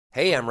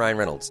Hey, I'm Ryan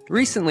Reynolds.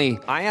 Recently,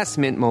 I asked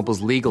Mint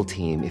Mobile's legal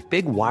team if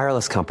big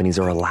wireless companies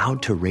are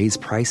allowed to raise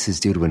prices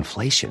due to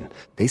inflation.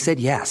 They said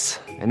yes.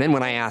 And then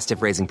when I asked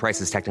if raising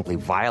prices technically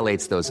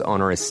violates those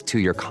onerous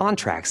two-year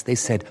contracts, they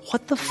said,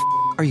 "What the f***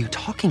 are you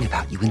talking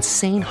about, you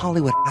insane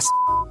Hollywood ass?"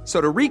 So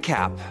to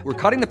recap, we're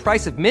cutting the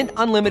price of Mint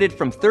Unlimited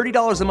from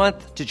 $30 a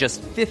month to just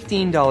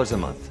 $15 a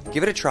month.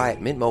 Give it a try at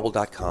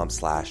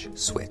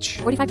mintmobile.com/switch.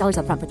 $45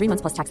 up front for 3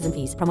 months plus taxes and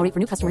fees. Promo rate for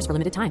new customers for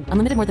limited time.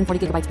 Unlimited more than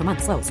 40 gigabytes per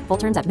month. Slows full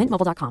terms at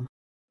mintmobile.com.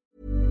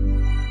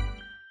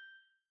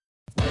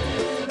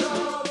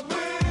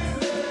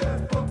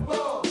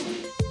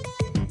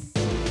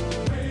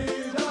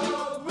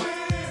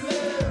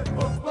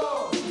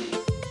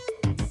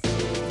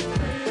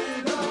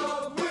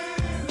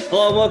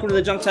 Hello and welcome to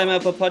the Junk Time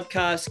Alpha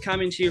podcast,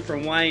 coming to you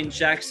from Wayne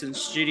Jackson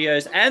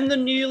Studios and the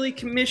newly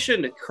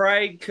commissioned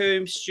Craig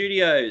Coombes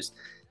Studios.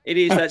 It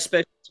is that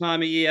special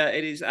time of year.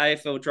 It is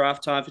AFL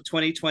draft time for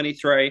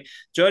 2023.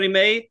 Joining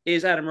me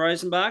is Adam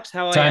Rosenbachs.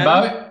 How are you,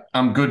 Adam?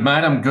 I'm good,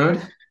 mate. I'm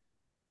good.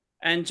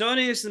 And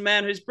joining us is the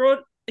man who's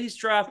brought his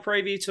draft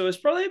preview to us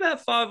probably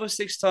about 5 or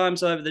 6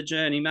 times over the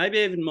journey, maybe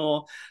even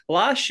more.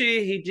 Last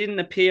year, he didn't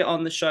appear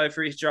on the show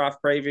for his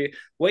draft preview.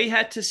 We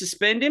had to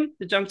suspend him.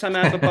 The Junk Time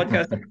Alpha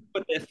podcast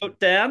put their foot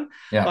down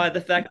by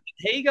the fact that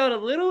he got a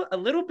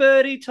little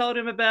birdie told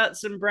him about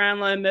some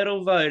Brownlow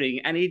medal voting,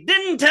 and he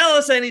didn't tell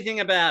us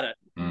anything about it.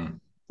 So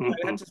we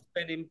had to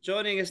suspend him.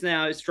 Joining us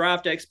now is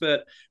draft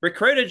expert,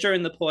 recruited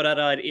during the Port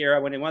Adelaide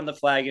era when he won the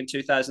flag in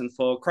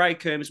 2004, Craig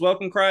Coombes.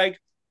 Welcome, Craig.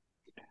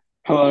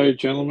 Hello,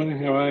 gentlemen.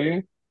 How are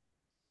you?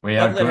 We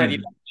are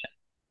good.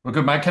 Well,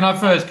 good, mate. Can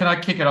I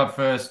kick it up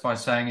first by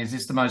saying, is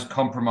this the most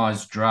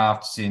compromised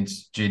draft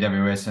since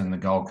GWS and the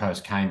Gold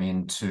Coast came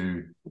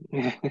into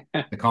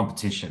the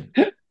competition?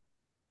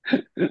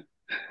 It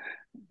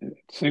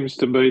seems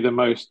to be the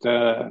most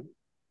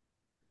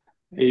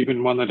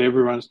even one that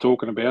everyone's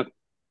talking about.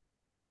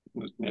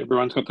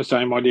 Everyone's got the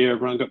same idea.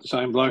 Everyone's got the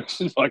same blokes.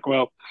 It's like,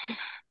 well,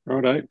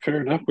 righto, fair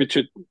enough, which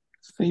it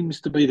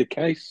seems to be the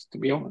case, to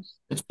be honest.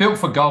 It's built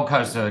for Gold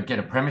Coast to get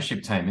a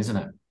premiership team, isn't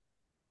it?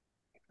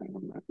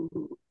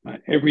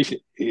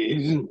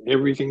 Isn't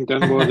everything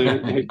done by the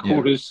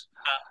headquarters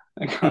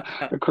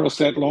across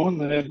that line?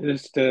 They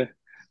just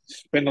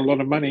spend a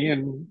lot of money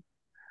and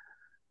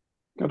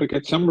got to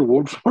get some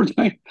reward for it.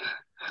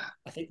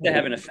 I think they're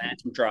having a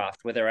phantom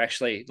draft where they're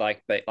actually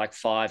like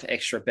 5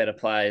 extra better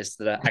players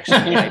that are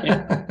actually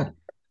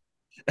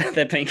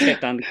they've been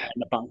kept under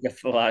the bunker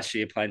for the last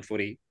year playing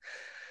footy.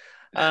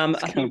 There's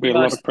going to be a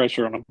lot of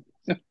pressure on them.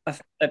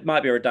 It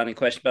might be a redundant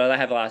question, but I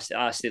have asked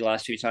you the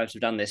last few times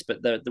we've done this.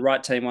 But the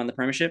right team won the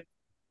premiership.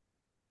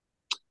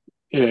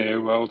 Yeah,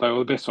 well, they were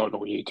the best side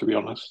all year, to be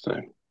honest. So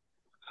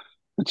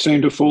it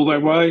seemed to fall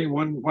that way.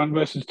 One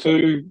versus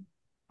two,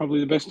 probably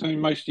the best team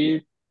most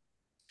year.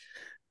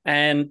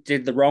 And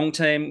did the wrong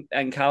team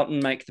and Carlton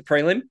make the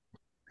prelim?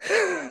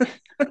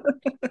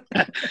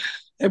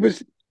 It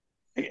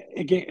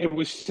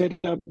was set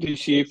up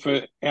this year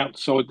for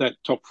outside that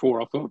top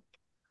 4, I thought.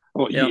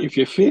 Well, if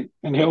you're fit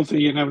and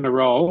healthy and having a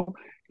role,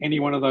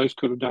 any one of those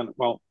could have done it.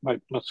 Well, maybe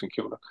not St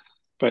Kilda,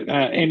 but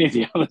any of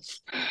the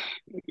others.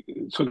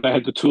 So they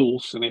had the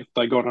tools, and if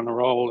they got on a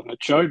roll, and it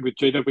showed with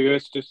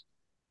GWS, just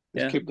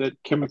kept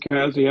that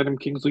kamikaze Adam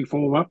Kingsley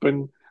form up,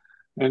 and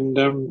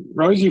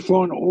Rosie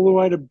flying all the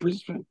way to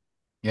Brisbane.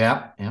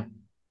 Yeah. And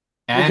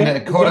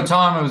at quarter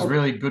time, it was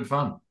really good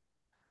fun.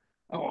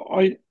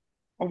 I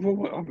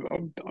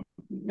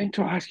meant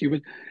to ask you,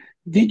 but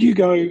did you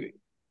go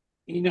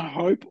in a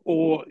hope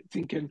or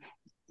thinking,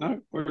 no,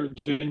 we're a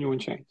genuine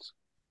chance?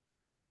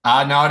 No,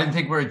 I didn't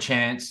think we were a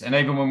chance. And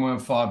even when we were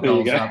 5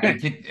 goals up,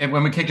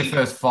 when we kicked the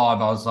first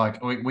 5, I was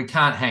like, we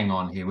can't hang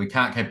on here. We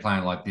can't keep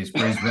playing like this.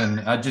 Brisbane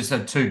just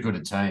had too good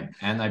a team,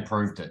 and they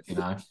proved it,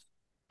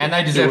 And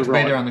they deserve to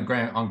be there on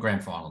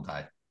grand final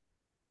day.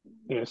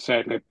 Yeah,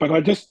 sadly. But I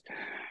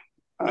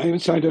even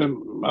say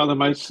to other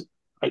mates,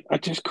 I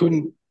just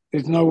couldn't,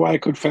 there's no way I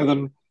could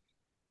fathom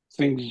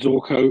seeing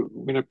Zorko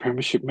win a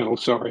premiership medal.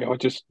 Sorry, I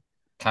just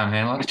can't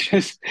handle it.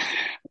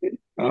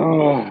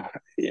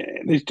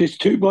 There's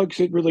just 2 blokes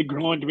that really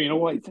grind me and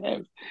always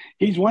have.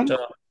 He's one,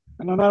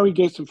 and I know he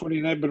gets some footy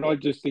in there, but I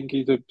just think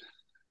he's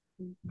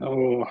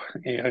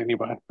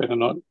anyway, better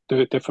not do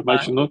a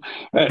defamation. But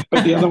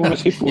the other one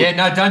is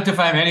Hipwood. Don't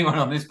defame anyone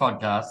on this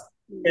podcast.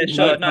 Yeah,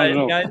 sure.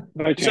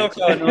 No chance.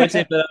 But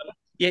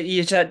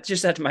you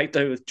just had to make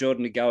do with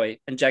Jordan Ngoe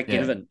and Jack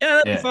Ginnivan.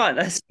 Yeah, that's fine.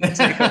 That's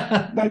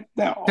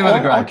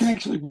I can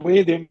actually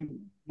wear them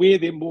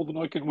more than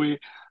I can wear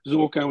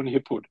Zorko and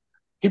Hipwood.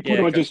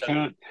 I just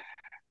can't.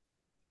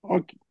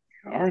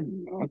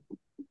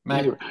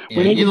 Mate,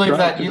 you leave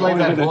that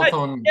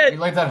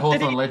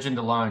Hawthorn legend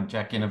alone,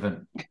 Jack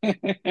Ginnivan. Did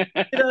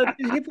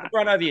Hipwood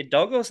run over your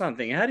dog or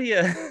something? How do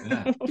you?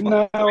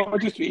 No,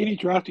 any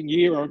drafting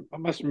year, I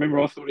must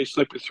remember I thought he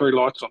slept with 3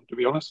 lights on, to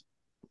be honest.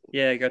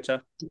 Yeah,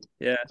 gotcha.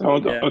 Yeah. So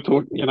I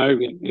thought,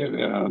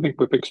 I think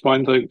we've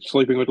explained the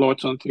sleeping with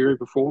lights on theory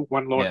before.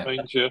 1 light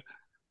means you're a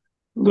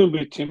little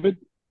bit timid.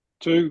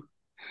 2,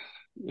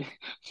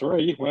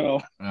 3.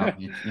 Well, Oh,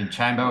 in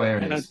Chambo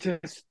and areas.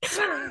 it just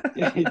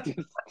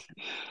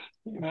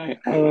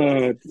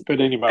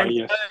but anyway, And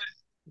yes.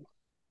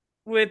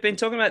 we've been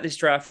talking about this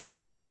draft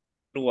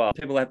for a while.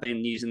 People have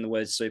been using the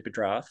word super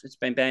draft. It's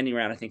been bandied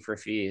around, I think, for a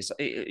few years.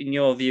 In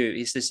your view,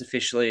 is this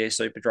officially a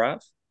super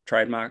draft,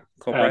 trademark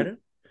incorporated?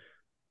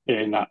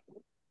 Yeah, no,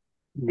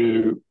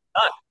 no,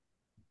 No.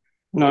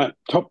 no,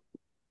 top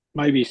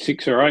maybe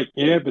 6 or 8,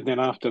 yeah, but then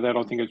after that,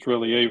 I think it's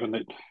really even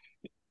that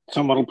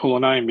someone will pull a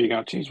name and you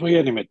go, geez, we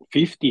had him at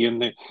 50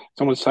 and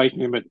someone's taking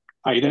him at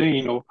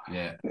 18 or,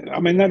 Yeah. I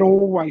mean, that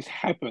always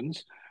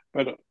happens,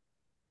 but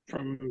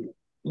from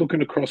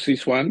looking across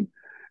this one,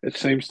 it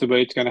seems to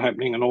be it's going to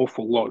happening an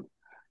awful lot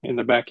in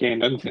the back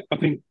end. And I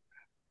think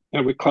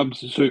with clubs,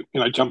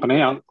 jumping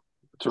out,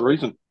 it's a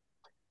reason.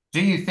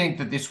 Do you think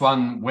that this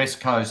one, West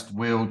Coast,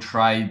 will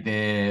trade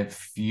their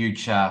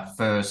future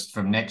first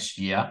from next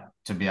year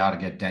to be able to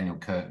get Daniel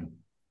Curtin?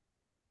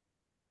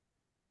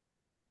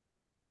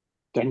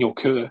 Daniel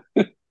Kerr.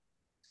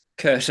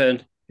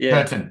 Curtin.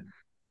 Yeah. Curtin.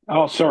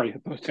 Oh, sorry,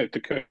 I said the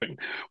Curtin.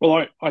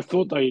 Well, I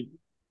thought they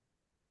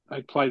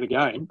play the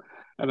game,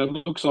 and it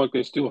looks like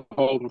they're still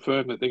holding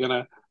firm that they're going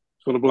to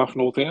sort of bluff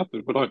North out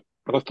there. But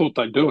I thought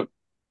they'd do it.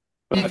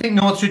 Do you think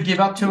North should give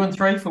up 2 and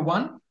 3 for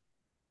one?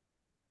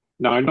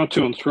 No, not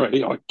 2 and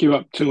 3. I give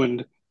up 2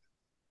 and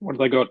what have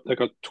they got? They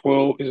got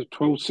 12. Is it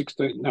 12,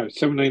 16? No,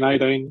 17,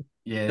 18.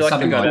 Yeah, Like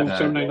something like 12, that.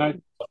 17,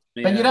 18.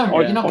 But you don't.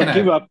 You're not going to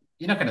give up.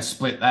 You're not going to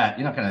split that.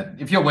 You're not going to.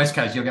 If you're West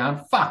Coast, you're going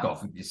fuck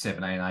off with your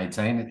 17,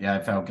 18 that the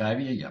AFL gave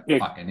you. You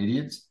fucking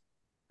idiots.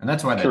 And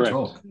that's why they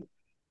talk.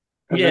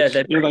 Yeah,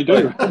 they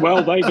do.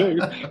 Well, they do.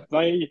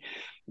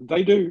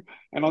 They do.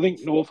 And I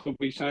think North will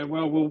be saying,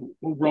 well, we'll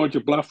ride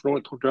your bluff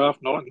right till draft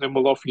night, and then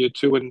we'll offer you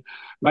 2. And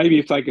maybe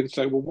if they can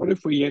say, well, what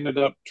if we ended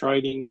up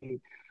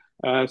trading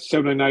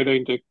 17,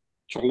 18 to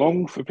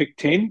Geelong for pick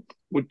 10?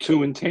 Would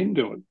 2 and 10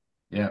 do it?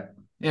 Yeah.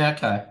 Yeah,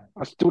 okay.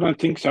 I still don't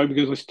think so,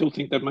 because I still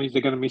think that means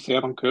they're going to miss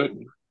out on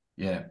Curtin.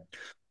 Yeah.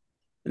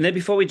 And then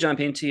before we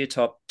jump into your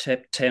top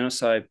 10 or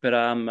so, but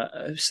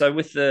so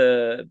with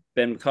the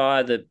Ben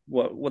Mackay,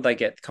 what they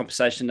get?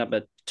 Compensation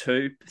number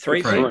 2,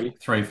 3?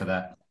 3 for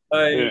that.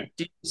 So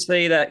do you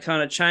see that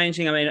kind of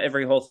changing? I mean,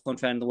 every Hawthorn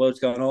fan in the world's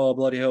going, oh,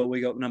 bloody hell,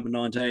 we got number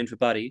 19 for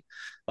Buddy.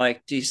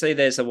 Like, do you see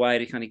there's a way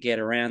to kind of get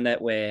around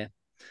that where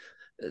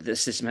the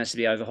system has to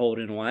be overhauled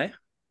in a way?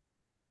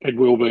 It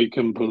will be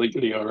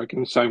completely, I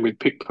reckon. Same with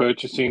pick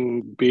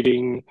purchasing,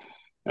 bidding.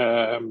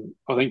 I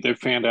think they've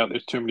found out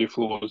there's too many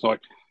flaws. Like,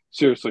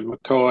 seriously,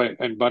 Mackay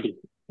and Buddy.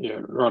 Yeah,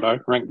 righto.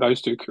 Rank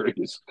those 2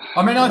 careers.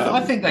 I mean, I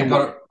think they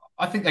got it.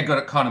 I think they got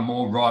it kind of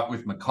more right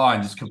with Mackay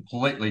and just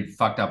completely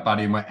fucked up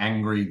Buddy, and were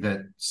angry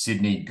that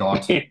Sydney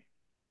got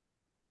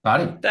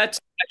Buddy. That's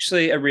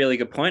actually a really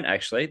good point,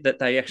 actually, that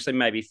they actually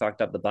maybe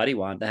fucked up the Buddy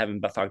one. They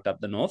haven't fucked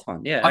up the North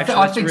one. Yeah, I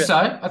think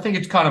so. I think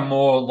it's kind of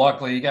more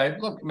likely you go,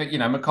 look,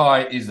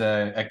 Mackay is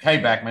a key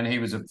backman. He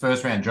was a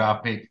first-round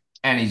draft pick,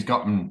 and he's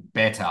gotten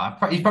better.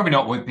 He's probably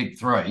not worth pick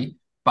 3,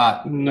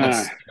 but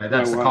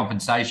that's the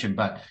compensation.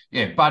 But,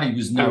 yeah, Buddy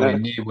was nowhere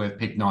near worth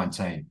pick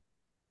 19.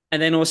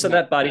 And then also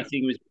that Buddy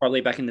thing was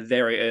probably back in the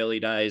very early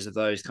days of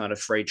those kind of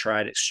free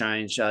trade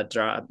exchange,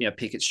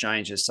 pick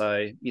exchanges.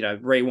 So,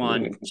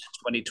 rewind to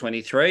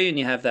 2023 and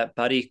you have that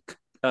Buddy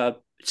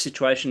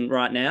situation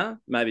right now.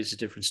 Maybe it's a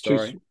different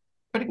story.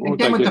 But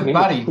again with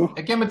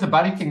the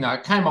Buddy thing, though,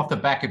 it came off the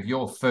back of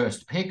your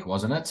first pick,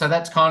 wasn't it? So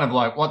that's kind of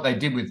like what they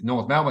did with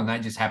North Melbourne. They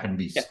just happened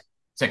to be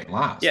second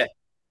last. Yeah,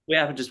 we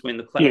haven't just win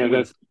the claim.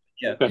 That's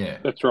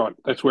right.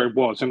 That's where it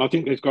was. And I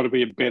think there's got to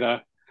be a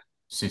better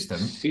system.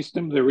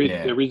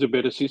 There is a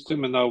better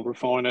system, and they'll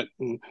refine it.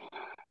 And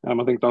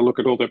I think they'll look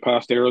at all their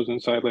past errors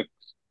and say, look,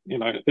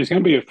 there's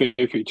going to be a fair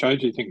few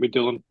changes. I think with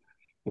Dylan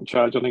in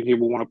charge, I think he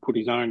will want to put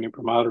his own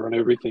imprimatur on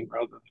everything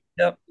rather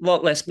than a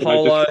lot less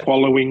polo, just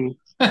following.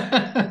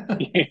 lot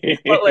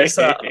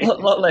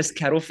less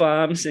cattle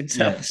farms in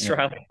South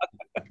Australia.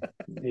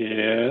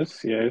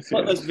 Yes. A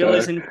lot less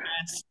villas in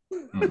France.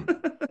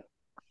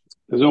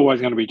 There's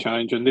always going to be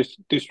change, and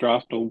this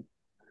draft will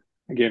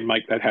again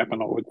make that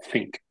happen, I would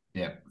think.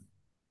 Yeah.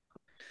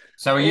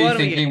 So are you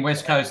thinking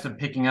West Coast are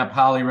picking up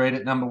Harley Reid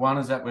at number 1?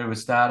 Is that where we're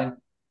starting?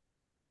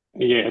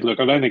 Yeah,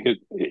 look, I don't think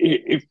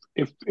if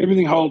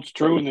everything holds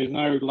true and there's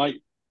no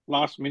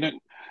last minute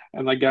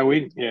and they go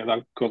in,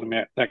 they'll call them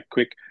out that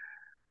quick.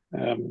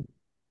 And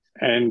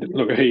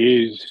look,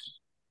 he's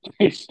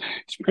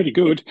pretty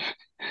good.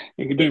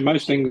 He can do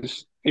most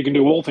things. He can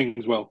do all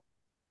things well.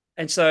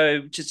 And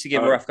so just to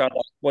give a rough guide,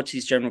 what's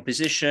his general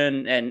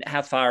position and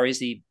how far is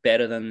he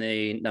better than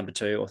the number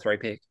 2 or 3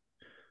 pick?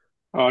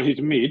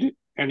 He's mid,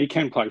 and he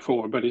can play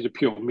forward, but he's a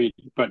pure mid.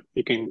 But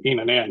he can in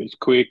and out. He's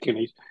quick, and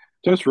he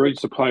just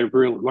reads the play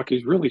really. Like,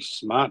 he's really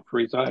smart for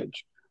his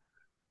age.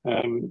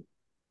 And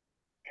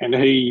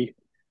I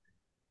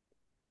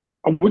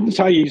wouldn't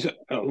say he's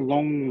a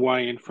long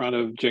way in front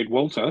of Jed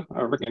Walter.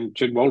 I reckon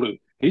Jed Walter,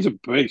 he's a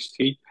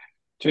beast.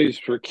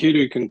 For a kid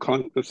who can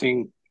clunk the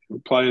thing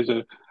and play as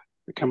a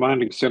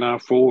commanding centre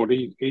forward,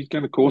 he's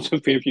going to cause a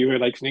fair few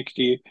headaches next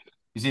year.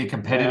 Is he a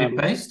competitive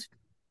beast?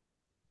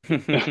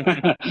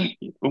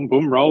 boom,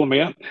 boom, roll them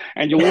out.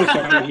 And you'll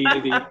also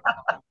hear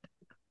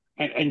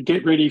and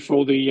get ready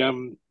for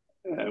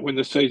when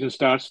the season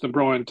starts, the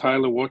Brian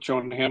Taylor watch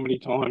on how many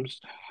times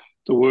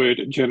the word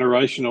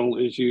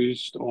generational is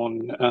used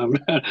on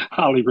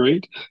Harley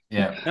Reid.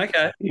 Yeah.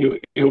 Okay.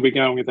 He'll be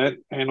going with that.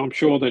 And I'm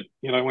sure that,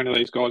 one of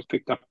these guys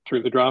picked up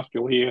through the draft,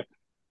 you'll hear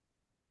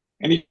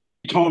any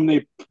time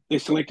they're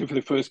selected for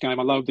the first game.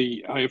 I love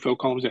the AFL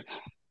columns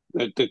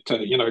that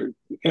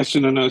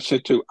Essendon are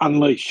set to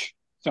unleash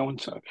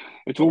so-and-so.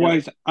 It's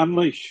always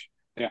unleash.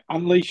 They're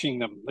unleashing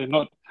them. They're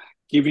not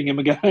giving them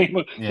a game.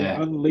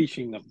 They're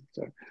unleashing them.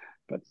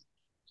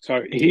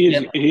 So he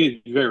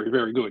is very,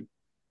 very good.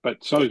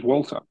 But so is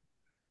Walter.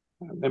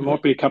 There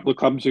might be a couple of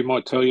clubs who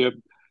might tell you,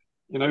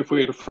 if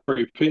we had a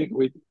free pick,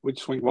 we'd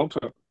swing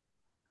Walter.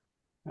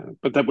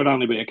 But that would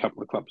only be a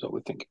couple of clubs, I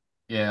would think.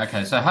 Yeah,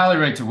 okay. So Harley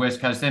Reid to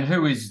West Coast. Then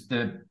who is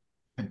the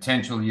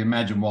potential? You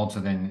imagine Walter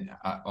then,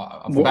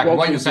 off the back of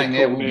what you're saying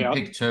there, will be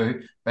pick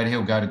 2, but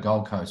he'll go to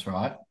Gold Coast,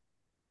 right?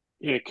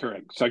 Yeah,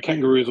 correct. So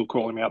Kangaroos will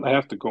call him out. They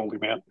have to call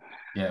him out.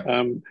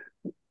 Yeah.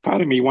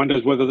 Part of me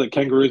wonders whether the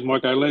Kangaroos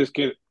might go, let's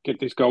get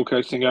this Gold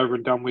Coast thing over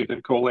and done with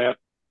and call out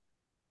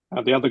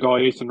the other guy,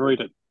 Ethan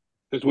Reid,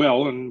 as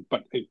well.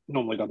 But it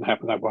normally doesn't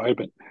happen that way.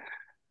 But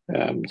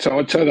so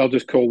I'd say they'll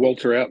just call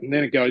Walter out, and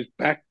then it goes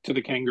back to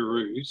the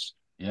Kangaroos.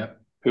 Yep.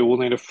 Who will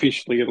then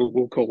officially,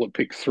 we'll call it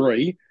pick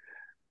 3.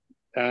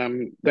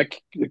 The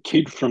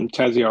kid from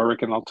Tassie, I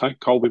reckon I'll take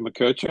Colby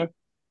McKercher.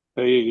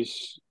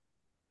 He's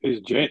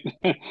jet.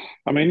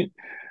 I mean,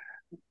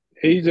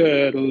 he's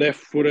a left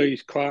footer.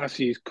 He's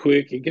classy. He's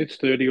quick. He gets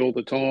 30 all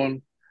the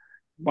time.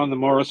 Won the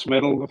Morris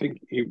medal. I think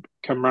he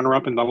come runner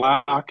up in the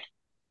Lark.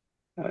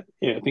 I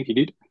think he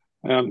did.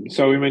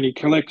 So, I mean, he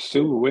collects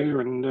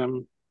silverware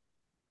and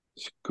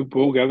good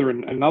ball gatherer.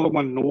 And another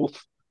one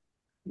north.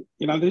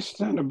 They're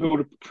starting to build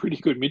a pretty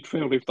good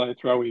midfield if they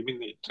throw him in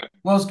there too.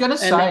 Well, I was going to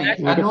say,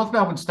 North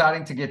Melbourne's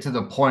starting to get to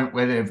the point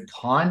where they've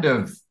kind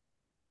of,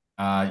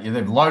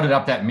 they've loaded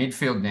up that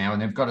midfield now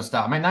and they've got to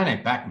start. I mean, they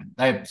need backmen.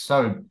 They're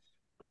so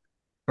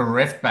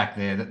bereft back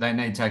there that they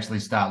need to actually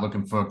start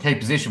looking for a key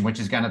position, which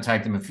is going to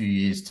take them a few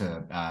years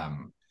to,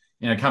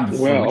 come to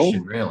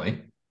fruition,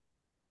 really.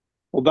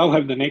 Well, they'll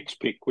have the next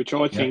pick, which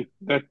I think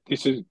that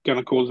this is going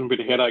to cause them a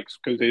bit of headaches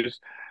because there's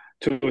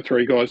 2 or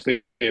 3 guys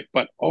there.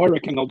 But I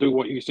reckon they'll do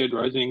what you said,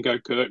 Rosie, and go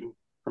Curtin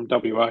from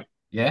WA.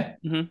 Yeah.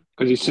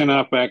 Because he's centre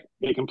half-back.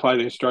 He can play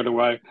there straight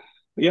away.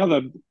 The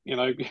other,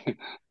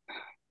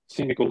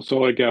 cynical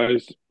side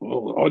goes,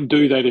 well, I'd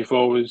do that if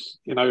I was,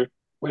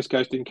 West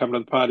Coast didn't come to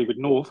the party with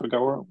North. I'd go,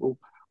 all right,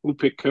 we'll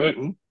pick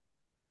Curtin.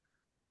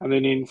 And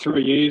then in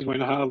 3 years,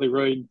 when Harley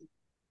Reid,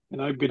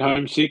 been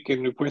homesick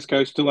and if West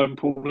Coast still haven't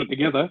pulled it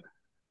together,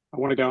 I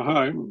want to go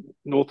home.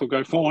 North will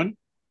go, fine.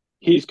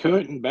 Here's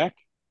Curtin back.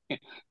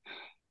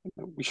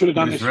 We should have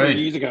done this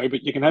 3 years ago,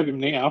 but you can have him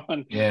now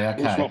and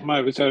we'll swap him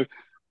over. So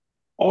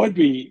I'd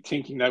be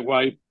thinking that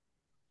way.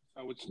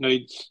 So it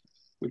needs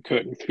with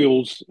Curtin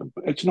Phil's.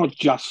 It's not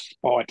just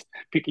spite,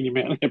 picking him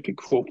out and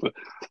pick 4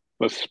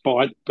 for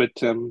spite, but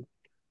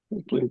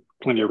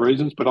plenty of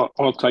reasons. But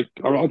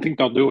I think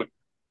they'll do it.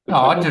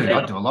 I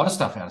do a lot of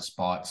stuff out of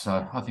spite,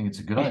 so I think it's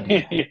a good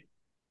idea.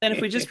 And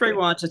if we just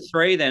rewind to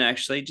 3, then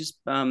actually, just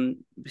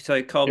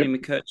so Colby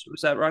McKercher,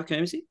 was that right,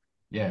 Coombesy?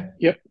 Yeah.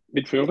 Yep,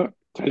 midfielder.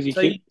 Tassie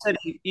so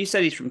you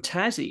said he's from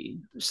Tassie.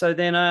 So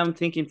then I'm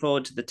thinking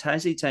forward to the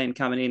Tassie team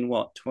coming in,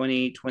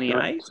 2028?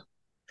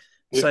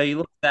 Yep. So you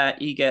look at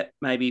that, you get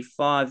maybe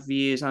 5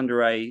 years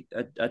under a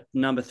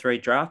number 3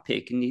 draft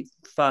pick, and you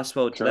fast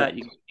forward to that,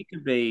 you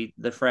could be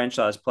the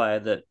franchise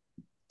player that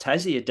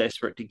Tassie are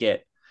desperate to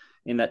get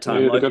in that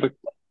time.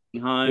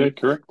 Yeah, home. Yeah,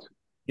 correct.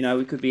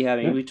 We could be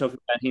having, we talk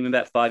about him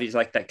about 5 years,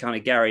 like that kind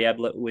of Gary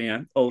Ablett,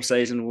 all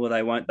season, will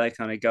they, won't they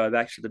kind of go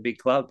back to the big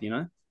club,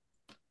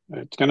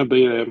 It's going to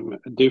be a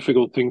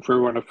difficult thing for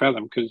everyone to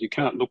fathom because you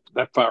can't look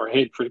that far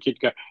ahead for a kid to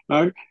go,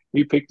 no,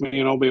 you pick me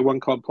and I'll be a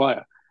one-club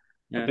player.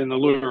 Yeah. But then the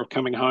lure of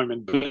coming home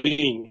and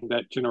being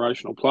that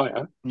generational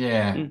player.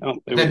 Yeah.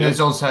 Then there's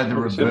also the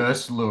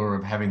reverse lure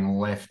of having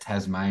left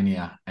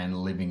Tasmania and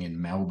living in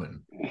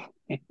Melbourne.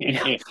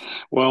 Yeah.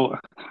 Well,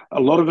 a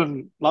lot of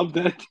them love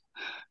that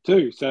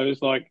too. So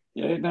it's like,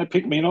 no,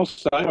 pick me and I'll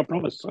stay. I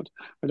promise.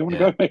 I don't want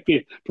to go back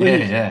here.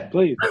 Please,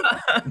 please.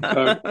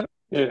 So,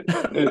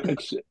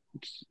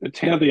 it's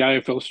how the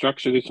AFL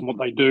structure this and what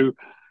they do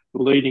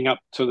leading up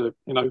to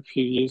the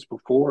few years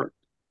before it.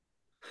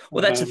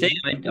 Well, that's the thing.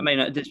 I mean,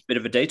 it's a bit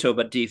of a detour,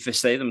 but do you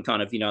foresee them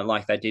kind of,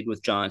 like they did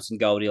with Giants and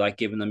Goldie, like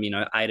giving them,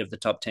 8 of the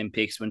top 10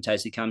 picks when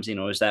Tassie comes in,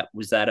 or was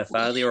that a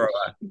failure?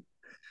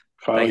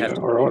 Failure,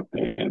 all right.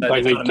 Yeah,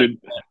 they need to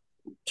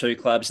 2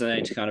 clubs, and they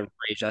need to kind of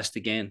readjust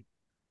again.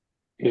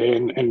 Yeah,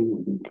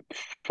 and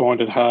find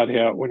it hard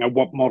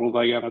what model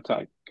they're going to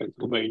take, because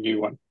it'll be a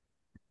new one.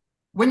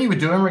 When you were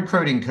doing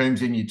recruiting,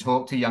 Coombes, and you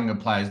talked to younger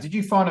players, did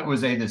you find it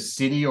was either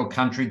city or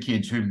country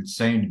kids who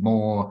seemed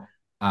more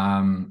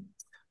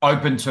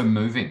open to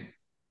moving?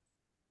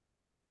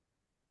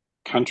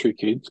 Country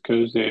kids,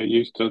 because they're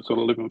used to sort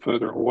of living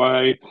further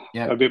away,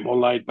 a bit more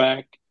laid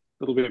back,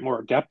 a little bit more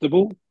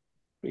adaptable.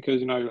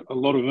 because, a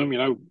lot of them,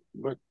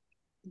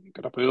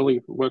 get up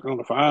early working on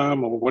the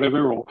farm or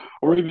whatever,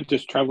 or even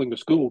just travelling to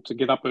school to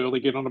get up early,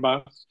 get on the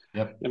bus,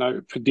 Yep.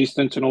 For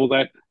distance and all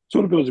that.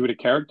 Sort of builds a bit of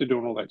character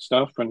doing all that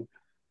stuff. And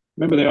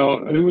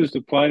remember, who was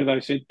the player they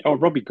said? Oh,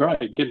 Robbie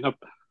Gray, getting up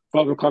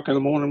 5 o'clock in the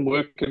morning,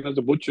 working as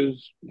a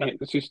butcher's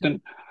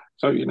assistant.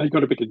 So, you've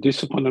got a bit of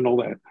discipline and all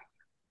that.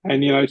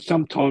 And,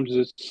 sometimes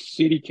the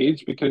city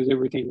kids, because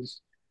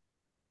everything's,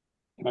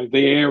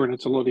 there and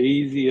it's a lot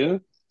easier,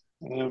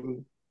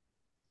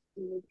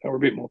 are a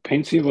bit more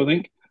pensive, I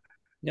think.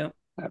 Yeah.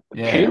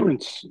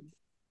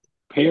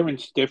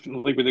 Parents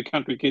definitely with the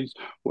country kids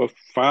were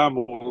far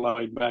more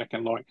laid back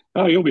and like,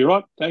 oh, you'll be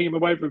right. Take him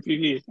away for a few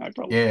years, no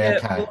problem. Yeah,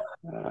 okay.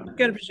 Well, I'm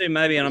going to presume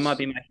maybe, and I might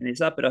be making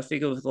this up, but I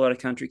figure with a lot of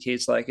country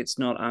kids, like it's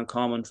not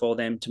uncommon for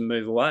them to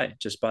move away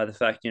just by the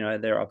fact,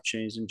 there are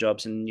opportunities and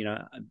jobs in,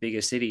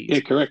 bigger cities. Yeah,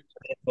 correct.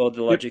 Or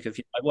the logic of,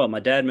 well, my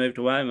dad moved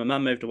away, my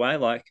mum moved away,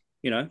 like,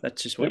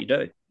 that's just what you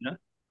do,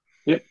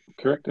 Yep,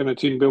 correct. And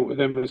it's inbuilt with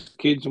them as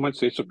kids. And once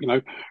they're,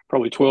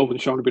 probably 12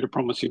 and showing a bit of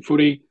promise in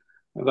footy,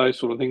 those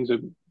sort of things are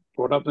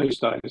brought up these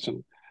days.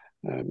 And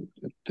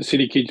the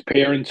city kids'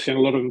 parents, and a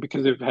lot of them,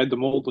 because they've had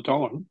them all the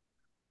time,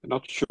 they're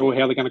not sure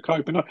how they're going to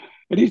cope. And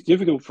it is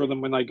difficult for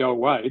them when they go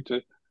away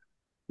to,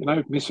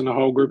 missing a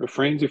whole group of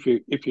friends. If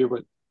you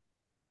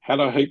had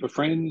a heap of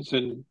friends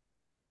and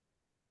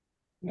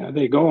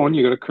they're gone,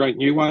 you've got to create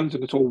new ones,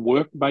 and it's all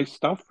work-based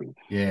stuff. And,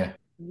 yeah.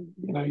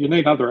 You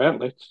need other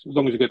outlets as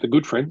long as you get the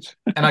good friends.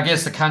 And I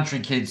guess the country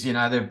kids,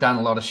 they've done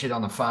a lot of shit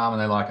on the farm, and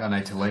they're like, I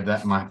need to leave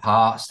that in my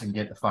past and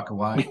get the fuck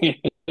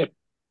away. Yeah,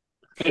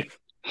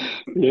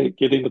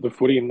 get into the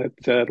footy and leave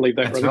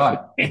that. That's right.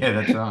 Yeah,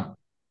 that's right.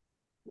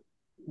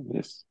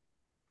 Yes.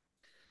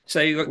 So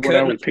you got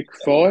Curtin. Pick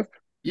 5?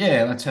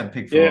 Yeah, let's have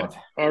pick 5. Yeah,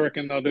 I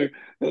reckon they'll do.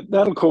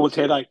 That'll cause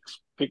headaches.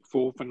 Pick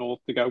 4 for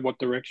North to go, what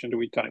direction do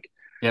we take?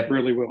 Yep.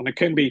 Really well. And it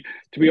can be,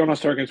 to be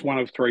honest, I reckon it's one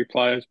of 3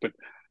 players, but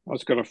I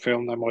was got a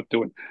feeling they might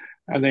do it.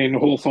 And then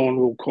Hawthorn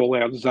will call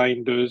out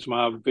Zane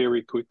Duursma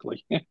very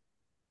quickly.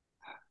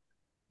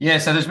 Yeah,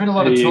 so there's been a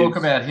lot of talk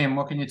about him.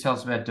 What can you tell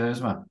us about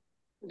Duursma?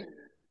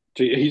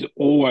 He's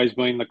always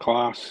been the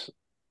class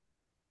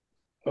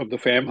of the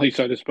family,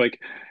 so to speak.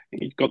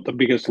 He's got the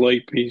biggest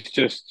leap. He's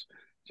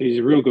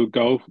a real good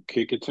goal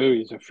kicker too.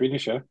 He's a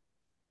finisher.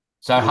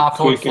 So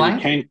half-forward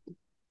flank?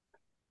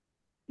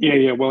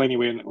 Yeah. Well,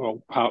 anywhere,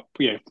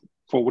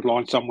 forward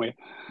line somewhere.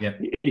 Yeah,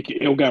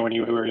 he'll go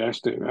anywhere he has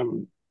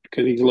to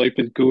because his leap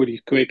is good. He's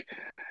quick.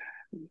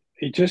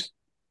 He's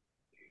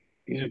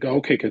a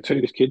goal kicker too.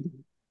 This kid.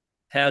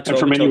 How tall? And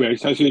from anywhere,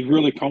 so he's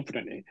really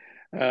confident.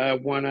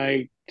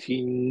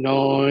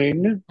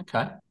 189.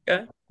 Okay.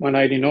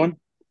 189.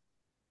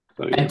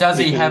 So and does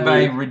he have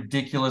a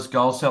ridiculous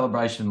goal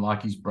celebration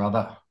like his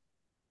brother?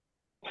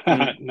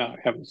 No, I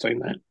haven't seen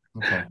that.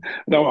 Okay.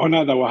 Though I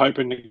know they were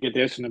hoping to get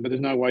Essendon, but there's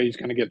no way he's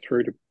going to get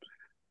through to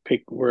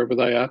pick wherever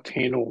they are,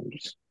 10 or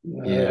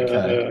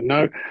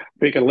no,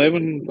 pick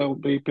 11. They'll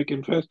be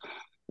picking first.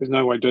 There's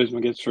no way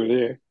Duursma gets through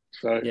there.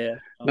 So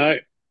no,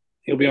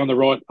 he'll be on the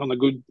right, on the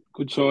good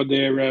side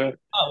there.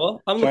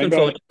 I'm looking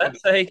forward to that.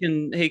 So he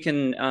can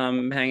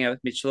hang out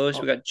with Mitch Lewis.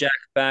 We've got Jack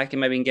back,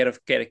 and maybe we can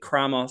get a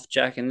crumb off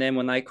Jack and them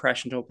when they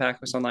crash into a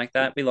pack or something like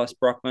that. We lost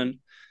Brockman.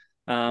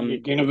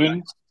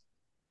 Ginnivan.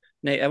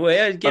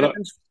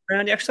 Ginnivan's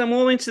around. Actually, I'm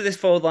warming to this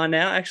forward line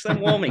now. Actually,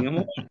 I'm warming.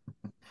 It's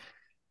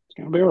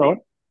going to be all right.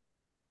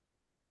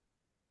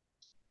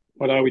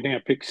 What are we now?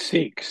 Pick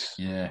 6.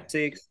 Yeah.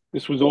 6.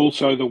 This was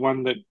also the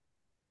one that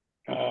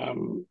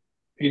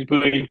he's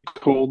been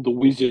called the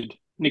Wizard,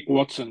 Nick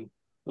Watson,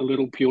 the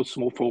little pure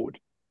small forward.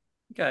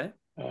 Okay.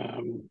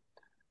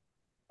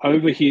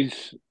 Over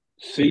his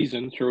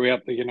season,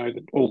 throughout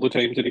all the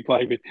teams that he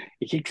played with,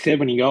 he kicked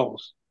 70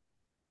 goals.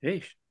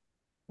 Jeez.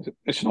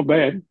 It's not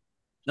bad.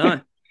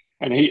 No.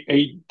 And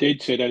he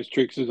dead set has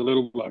tricks as a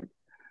little bloke.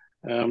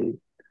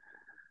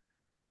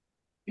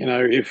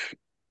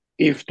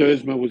 If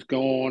Duursma was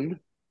gone,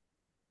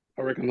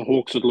 I reckon the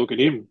Hawks would look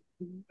at him.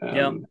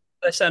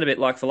 They sound a bit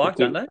like for like,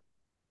 don't they?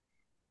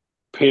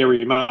 Pair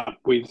him up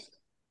with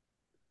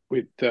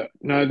the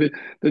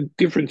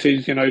difference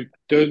is,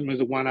 Duursma's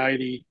a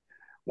 180,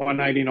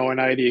 189,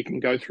 80. He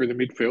can go through the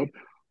midfield.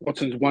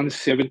 Watson's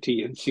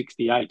 170 and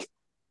 68.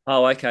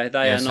 Oh, okay.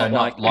 They are so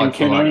not like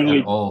can only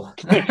at all.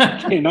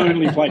 can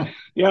only play.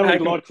 The only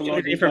like for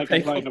like different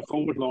they can play in the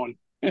forward line.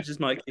 Just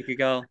might kick a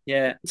goal.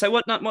 Yeah. So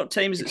what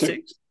team is it?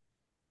 6?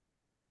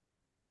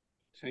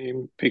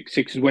 Team pick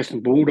 6 is Western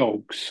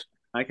Bulldogs.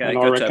 Okay, and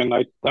I reckon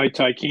they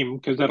take him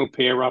because that'll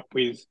pair up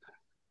with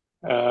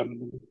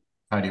Cody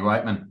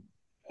Waitman.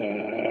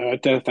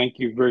 Thank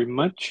you very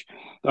much.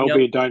 That'll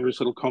be a dangerous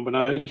little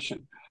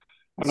combination.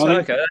 And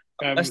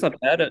that's not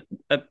bad.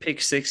 A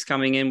pick 6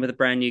 coming in with a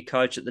brand new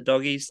coach at the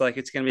Doggies. Like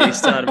it's going to be the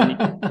start of a new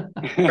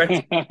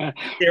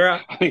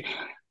era. I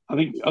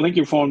think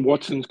you'll find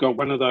Watson's got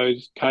one of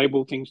those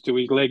cable things to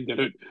his leg that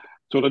it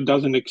sort of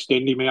doesn't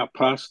extend him out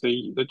past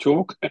the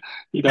chalk.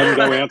 He doesn't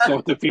go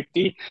outside the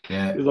 50.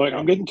 Yeah. He's like,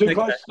 I'm getting too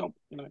close. Stop.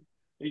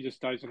 He just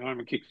stays at home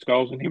and kicks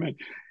goals. And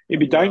it'd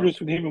be dangerous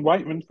with him and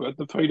Waitman at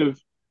the feet of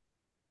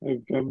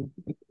the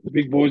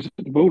big boys at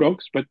the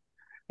Bulldogs. But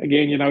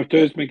again, if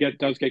Dursman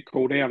does get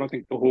called out, I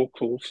think the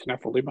Hawks will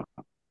snaffle him up.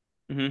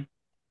 Mm-hmm.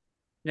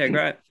 Yeah,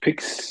 great.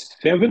 Pick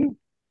 7.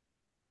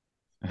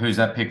 Who's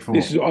that pick for?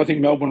 I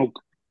think Melbourne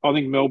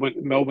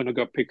have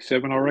got pick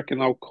 7. I reckon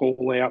they'll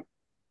call out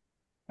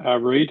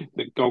Reid,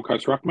 the Gold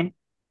Coast ruckman,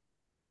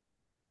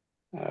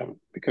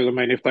 because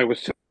if they were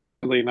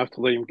silly enough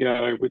to let him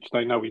go, which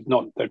they know he's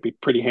not, that'd be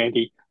pretty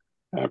handy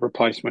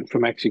replacement for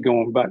Maxi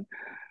Gorn. But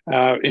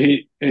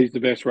he's the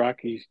best ruck.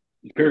 He's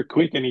very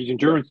quick, and his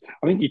endurance.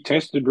 I think he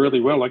tested really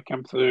well. Like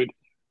come third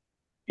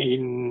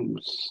in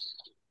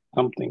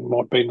something,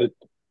 might be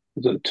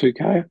the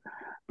 2K,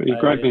 but he's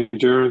great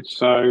endurance.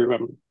 So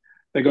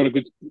they got a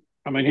good.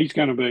 He's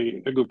going to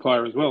be a good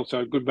player as well.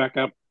 So good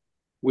backup.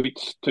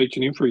 Witt's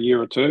teaching him for a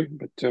year or two,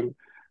 but they're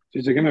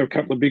going to have a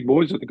couple of big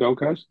boys at the Gold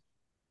Coast.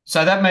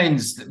 So that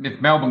means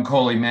if Melbourne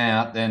call him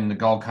out, then the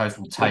Gold Coast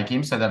will take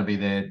him. So that'll be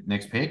their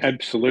next pick.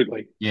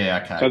 Absolutely.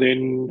 Yeah. Okay. So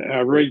then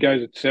Reid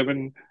goes at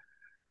 7.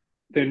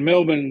 Then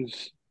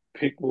Melbourne's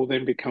pick will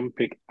then become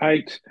pick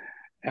 8,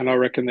 and I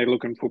reckon they're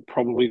looking for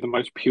probably the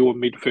most pure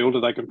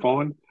midfielder they can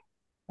find,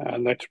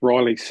 and that's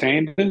Riley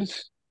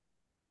Sanders.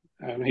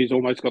 He's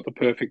almost got the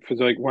perfect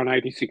physique,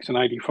 186 and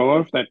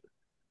 85. That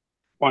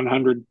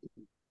 100,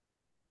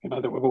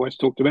 that we've always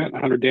talked about,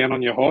 100 down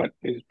on your height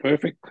is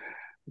perfect.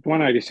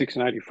 186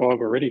 and 85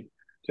 already.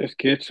 Just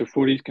gets the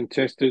footies,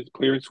 contested,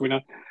 clearance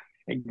winner.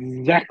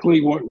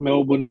 Exactly what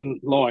Melbourne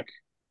like.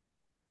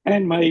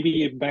 And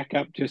maybe a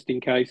backup just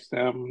in case,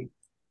 Clayton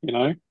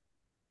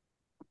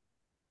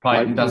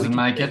doesn't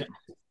make it.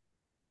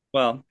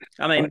 Well,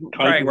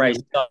 Craig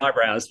raised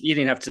eyebrows. You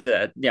didn't have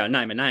to,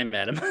 name a name,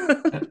 Adam.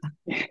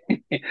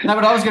 No,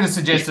 but I was going to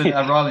suggest that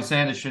Riley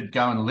Sanders should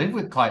go and live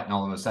with Clayton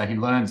Oliver so he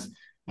learns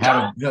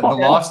the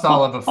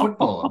lifestyle of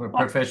a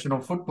professional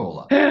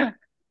footballer.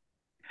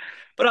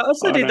 But I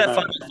also did that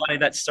funny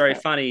that story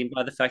funny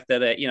by the fact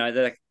that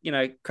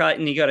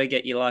Clayton, you got to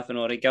get your life in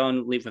order. Go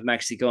and live with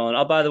Maxi Gorn.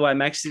 Oh, by the way,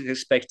 Maxi's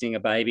expecting a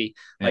baby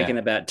in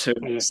about 2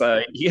 weeks,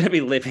 so you're going to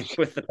be living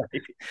with the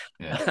baby.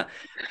 Yeah.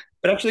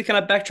 But actually, can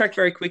I backtrack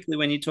very quickly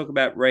when you talk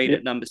about Reid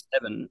at number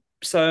 7?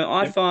 So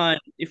I find,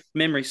 if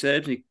memory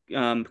serves me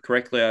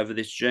correctly over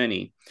this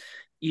journey,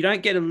 you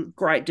don't get a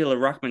great deal of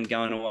ruckman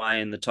going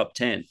away in the top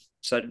 10.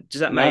 So does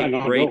that make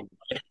Reid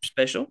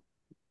special?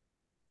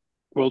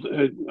 Well,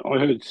 I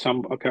heard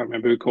I can't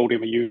remember who called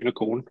him a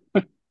unicorn.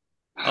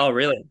 Oh,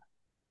 really?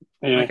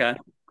 Yeah, okay.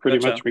 Pretty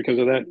much because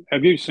of that.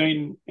 Have you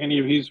seen any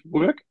of his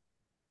work?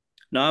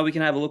 No, we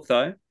can have a look,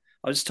 though.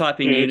 I'll just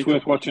type in unicorn. It's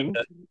worth watching.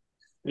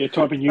 Yeah,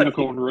 type in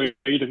unicorn Reid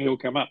and he'll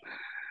come up.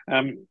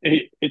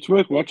 It's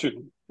worth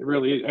watching. It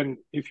really is. And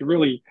if you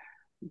really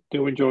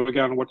do enjoy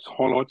going and watch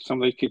highlights of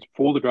some of these kids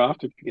before the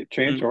draft, if you get a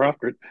chance or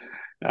after it,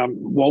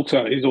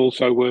 Walter is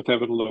also worth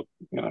having a look,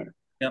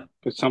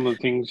 for some of the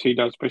things he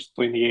does,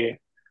 especially in the air.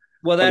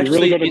 Well, he's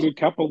really got a good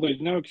couple.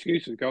 There's no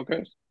excuses, Gold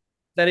Coast.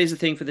 That is the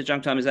thing for the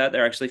junk timers out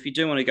there, actually. If you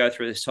do want to go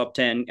through this top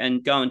 10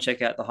 and go and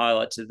check out the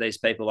highlights of these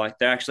people, like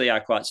they actually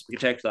are quite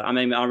spectacular. I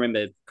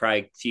remember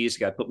Craig a few years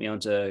ago put me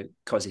onto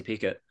Cozzy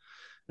Pickett,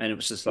 and it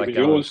was just like,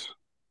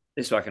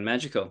 it's fucking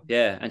magical.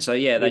 Yeah. And so,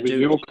 they do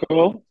your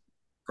call.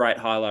 Great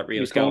highlight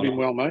reels. You called him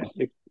well, mate.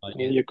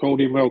 You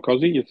called him well,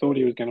 Cozzy. You thought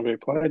he was going to be a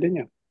player, didn't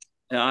you?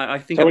 I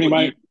think so.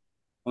 Anyway,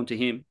 onto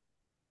him.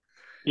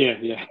 Yeah,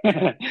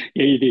 yeah,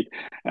 you did.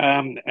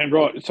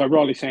 So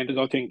Riley Sanders,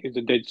 I think, is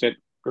a dead set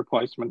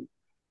replacement.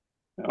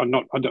 I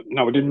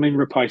didn't mean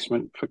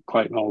replacement for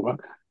Clayton Oliver.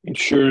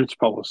 Insurance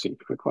policy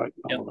for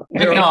Clayton Oliver.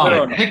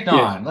 Pick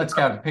 9. Let's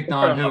go to pick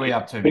 9. Who are we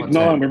up to? Pick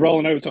 9. We're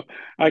rolling over top.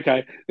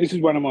 Okay, this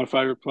is one of my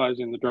favourite players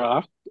in the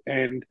draft,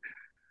 and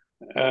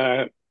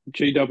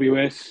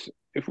GWS.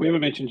 If we ever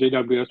mention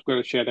GWS, we've got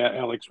to shout out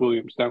Alex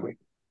Williams, don't we?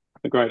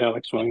 The great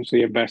Alex Williams,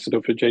 the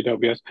ambassador for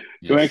GWS,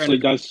 who actually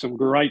does some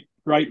great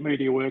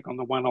media work on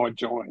the One-Eyed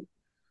Giant.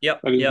 Yep.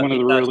 But he's one of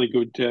the really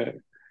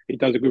good. He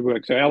does a good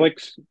work. So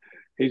Alex,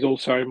 he's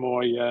also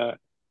my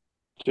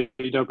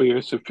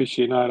GWS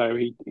aficionado.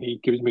 He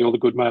gives me all the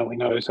good mail. He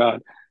knows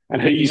hard,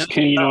 and he's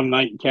keen on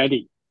Nate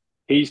Caddy.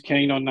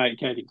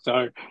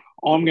 So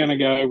I'm going to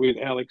go with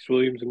Alex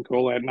Williams and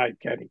call out Nate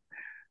Caddy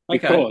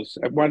because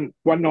at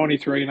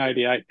 193 and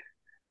 88,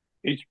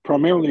 he's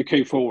primarily a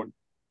key forward.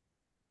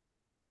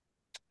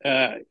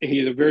 He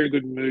is a very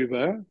good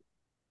mover.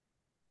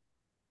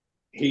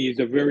 He is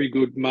a very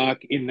good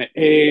mark in the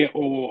air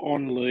or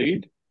on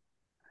lead.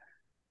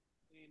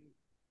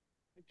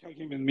 Take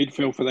him in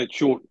midfield for that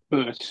short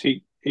burst.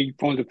 He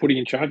finds a footy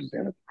and charges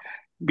at it.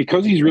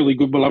 Because he's really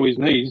good below his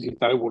knees, he's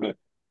able to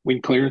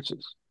win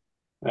clearances.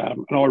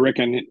 And I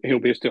reckon he'll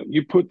be a steal.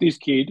 You put this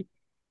kid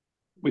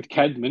with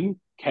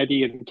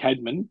Caddy and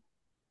Cadman,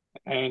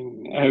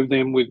 and have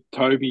them with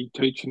Toby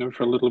teaching them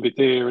for a little bit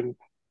there, and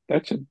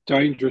that's a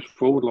dangerous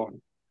forward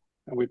line.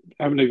 And we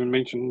haven't even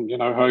mentioned,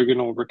 Hogan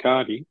or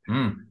Riccardi.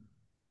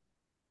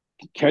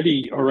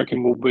 Caddy, I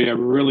reckon, will be a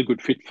really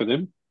good fit for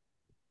them.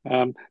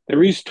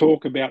 There is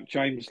talk about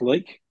James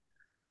Leake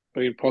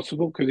being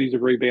possible because he's a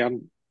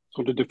rebound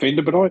sort of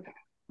defender, but I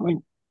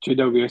think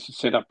GWS is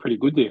set up pretty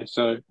good there.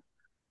 So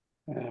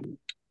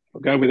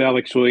I'll go with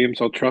Alex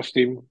Williams. I'll trust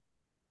him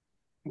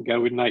and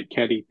go with Nate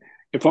Caddy.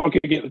 If I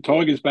could get the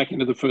Tigers back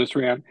into the first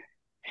round,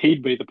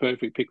 he'd be the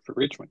perfect pick for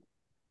Richmond.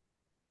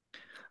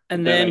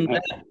 And then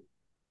that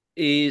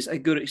is a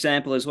good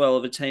example as well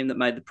of a team that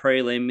made the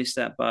prelim, missed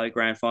out by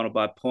grand final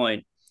by a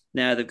point.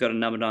 Now they've got a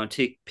number 9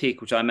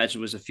 pick, which I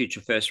imagine was a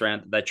future first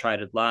round that they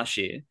traded last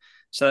year.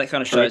 So that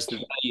kind of shows the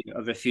value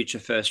of a future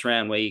first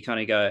round where you kind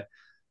of go,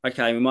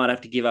 okay, we might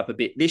have to give up a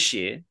bit this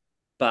year,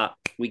 but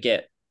we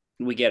get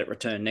it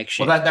returned next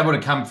year. Well, that would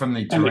have come from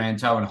the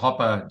Taranto and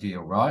Hopper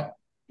deal, right?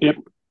 Yep,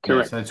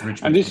 correct. Yeah, so that's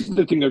Richmond. And this is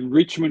the thing that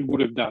Richmond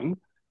would have done,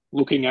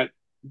 looking at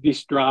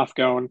this draft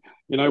going,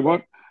 you know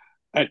what,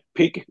 at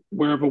pick,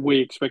 wherever we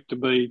expect to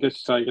be,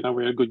 let's say, you know,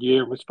 we had a good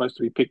year and we're supposed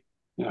to be picked,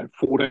 you know,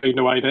 14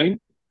 to 18.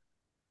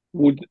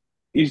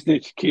 Is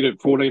this kid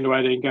at 14 to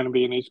 18 going to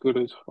be as good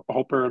as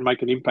Hopper and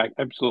make an impact?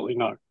 Absolutely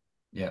no.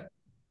 Yeah.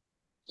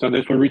 So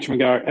that's where Richmond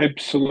go,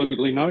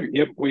 absolutely no.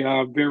 Yep, we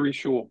are very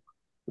sure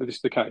that this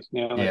is the case.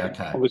 Now, they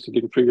obviously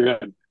didn't figure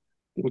out,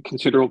 didn't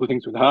consider all the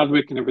things with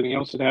Hardwick and everything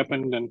else that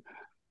happened and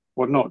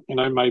whatnot. You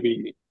know,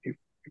 maybe if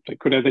they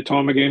could have their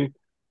time again,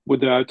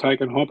 would they have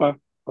taken Hopper?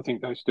 I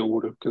think they still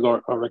would have,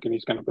 because I reckon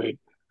he's going to be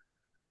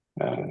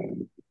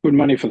good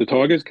money for the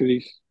Tigers because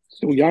he's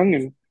still young,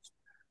 and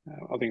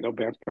I think they'll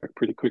bounce back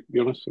pretty quick, to be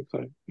honest.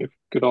 If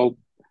good old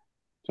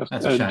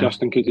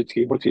Justin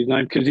Kaczynski, what's his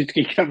name?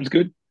 Kaczynski comes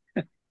good.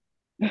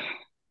 And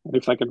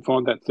if they can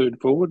find that third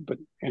forward. But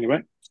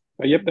anyway,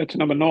 yep, that's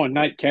number 9,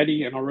 Nate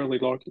Caddy, and I really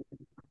like it.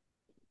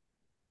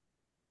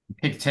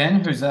 Pick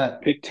 10, who's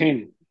that? Pick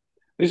 10.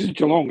 This is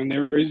Geelong, and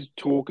there is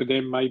talk of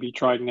them maybe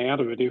trading out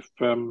of it if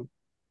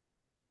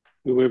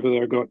whoever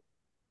they've got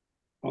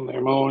on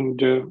their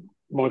mind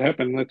might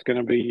happen. That's going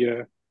to be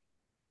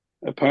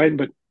a pain,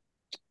 but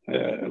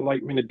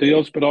late minute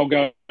deals. But I'll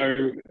go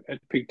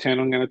at pick 10.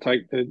 I'm going to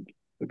take the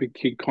big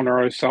kid Connor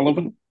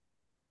O'Sullivan.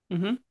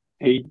 Mm-hmm.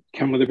 He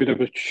come with a bit of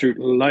a shoot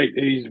late.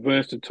 He's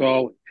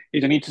versatile.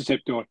 He's an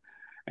intercept guy.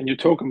 And you're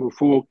talking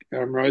before,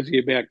 Rosie,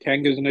 about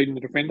Kangas needing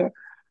a defender.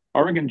 I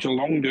reckon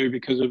Geelong do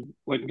because of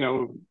letting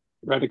go of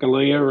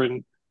Radicalia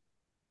and,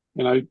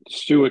 you know,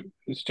 Stewart.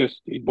 It's just,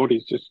 his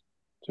body's just,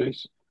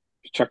 he's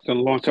chucked on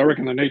the line. So I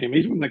reckon they need him.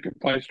 He's one that can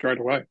play straight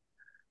away.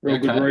 Real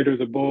good reader of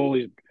the ball.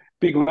 He's a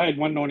big lad,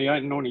 198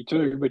 and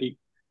 92, but he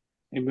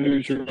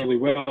moves really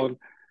well. And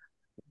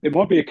there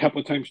might be a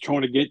couple of teams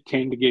trying to get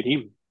 10 to get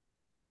him.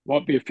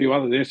 Might be a few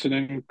others,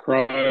 Essendon,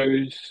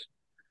 Crows,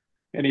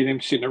 any of them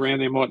sitting around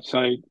there might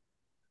say,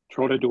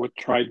 try to do a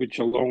trade with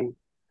Geelong,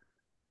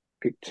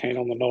 pick 10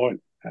 on the night.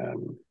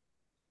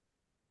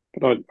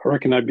 But I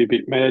reckon they'd be a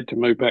bit mad to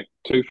move back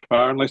too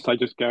far unless they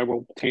just go,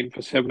 well, 10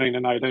 for 17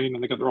 and 18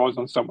 and they got their eyes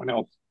on someone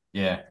else.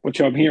 Yeah.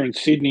 Which I'm hearing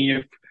Sydney,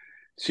 if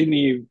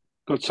Sydney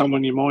got someone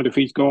in your mind, if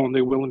he's gone,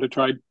 they're willing to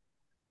trade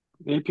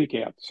their pick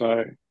out.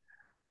 So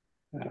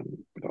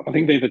I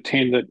think they're the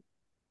 10 that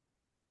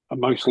are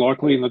most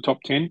likely in the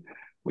top 10,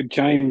 with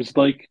James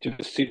Leake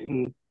just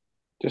sitting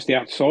just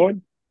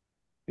outside.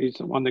 He's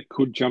the one that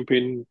could jump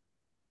in,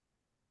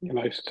 you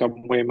know,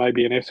 somewhere,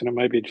 maybe an Essendon,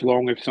 maybe a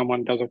Geelong if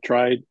someone does a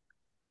trade,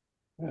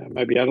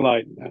 maybe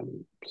Adelaide.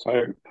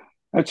 So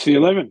that's the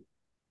 11,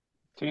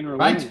 10 or 11,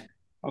 right.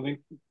 I think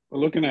we're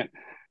looking at.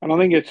 And I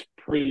think it's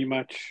pretty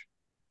much,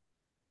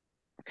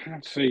 I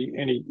can't see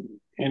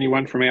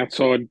anyone from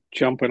outside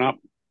jumping up.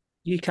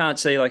 You can't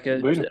see like a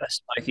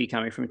Smokey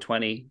coming from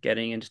 20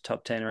 getting into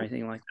top 10 or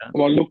anything like that.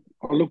 Well,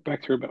 I look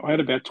back through, I had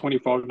about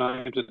 25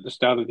 names at the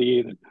start of the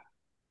year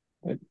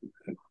that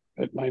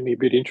made me a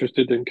bit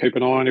interested and keep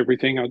an eye on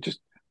everything. The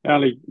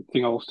only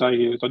thing I'll say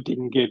here is I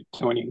didn't get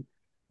to any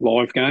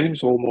live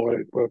games. All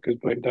my work has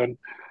been done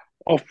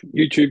off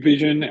YouTube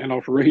Vision and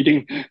off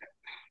reading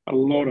a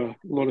lot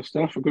of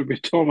stuff. A good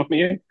bit of time on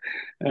here.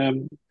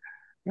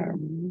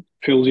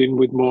 Fills in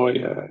with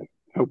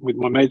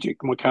my magic,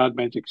 my card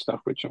magic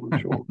stuff, which I'm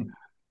sure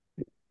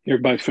you're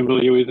both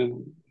familiar with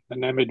and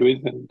enamoured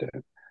with, and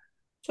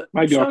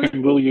maybe I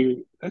can will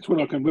you. That's what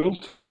I can will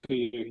to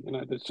you. You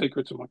know, the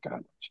secrets of my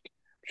card.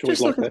 Sure,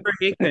 just looking through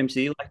your games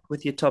here, like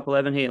with your top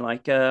 11 here,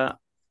 like I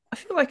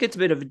feel like it's a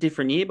bit of a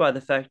different year by the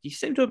fact you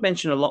seem to have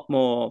mentioned a lot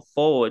more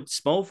forwards,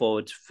 small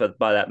forwards,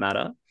 by that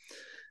matter.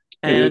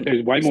 And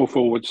there's way more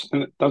forwards,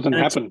 and it doesn't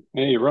happen.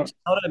 Yeah, you're right. It's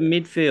not a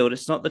midfield.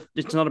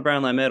 It's not a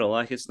Brownlow medal.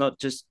 Like it's not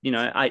just 8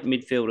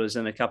 midfielders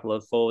and a couple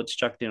of forwards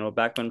chucked in or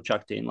backman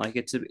chucked in. Like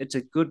it's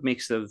a good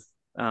mix of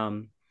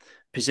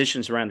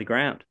positions around the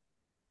ground.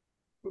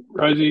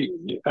 Rosie,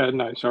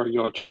 no, sorry,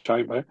 your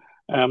chamber.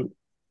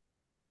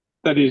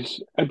 That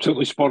is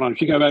absolutely spot on.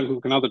 If you go back and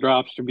look at other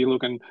drafts, you'll be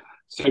looking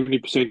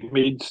 70%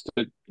 mids.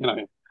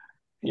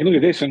 You look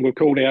at this, and we've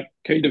called out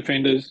key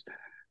defenders,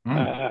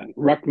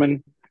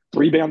 ruckman,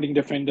 rebounding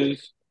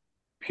defenders,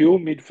 pure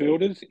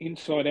midfielders,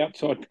 inside,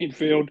 outside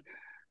midfield.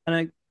 And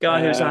a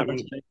guy who's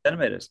 120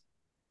 centimetres.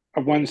 A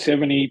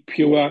 170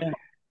 pure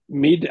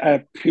mid,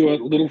 pure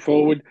little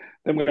forward.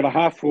 Then we've got a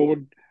half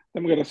forward.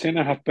 Then we've got a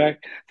centre half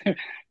back.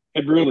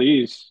 It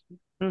really is.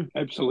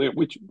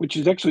 Absolutely, which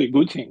is actually a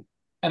good thing.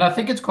 And I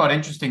think it's quite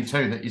interesting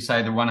too that you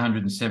say the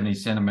 170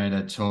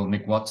 centimetre tall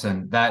Nick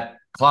Watson, that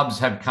clubs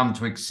have come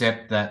to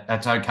accept that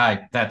that's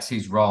okay. That's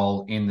his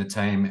role in the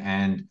team.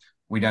 And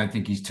we don't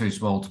think he's too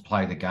small to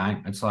play the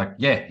game. It's like,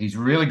 yeah, he's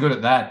really good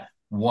at that.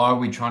 Why are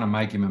we trying to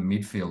make him a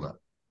midfielder?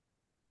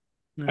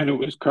 And it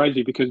was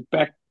crazy because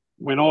back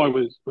when I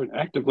was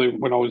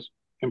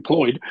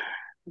employed,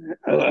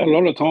 a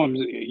lot of times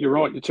you're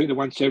right. You see the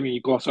 170,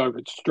 you gloss over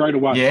it straight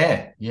away.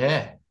 Yeah,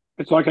 yeah.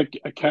 It's like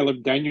a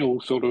Caleb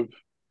Daniel sort of,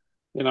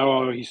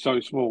 oh, he's so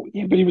small.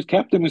 Yeah, but he was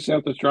captain of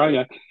South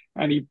Australia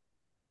and he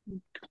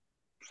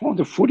found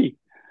a footy.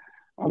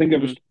 I think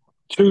it was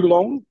too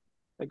long.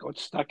 They got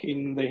stuck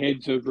in the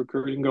heads of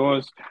recruiting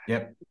guys.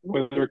 Yep.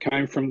 Whether it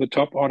came from the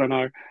top, I don't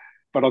know.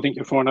 But I think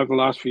you'll find over the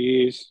last few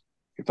years,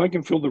 if they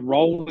can fill the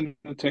role in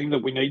the team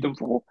that we need them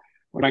for,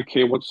 we don't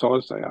care what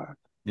size they are.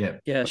 Yeah.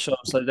 Yeah, sure.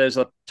 So there's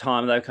a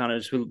time they kind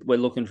of just, we're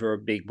looking for a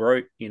big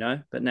brute,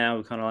 but now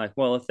we're kind of like,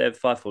 well, if they're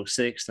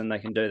 5'6", then they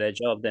can do their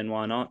job, then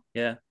why not?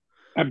 Yeah.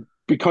 And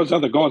because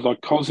other guys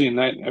like Cozzy and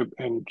that,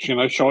 and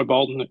Shy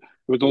Bolton,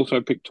 who was also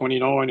picked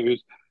 29,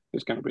 who's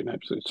going to be an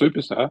absolute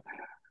superstar,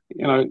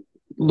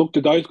 looked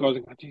at those guys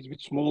and go, geez, a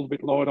bit small, a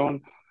bit light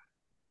on.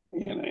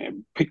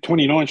 Pick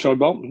 29, Shy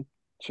Bolton.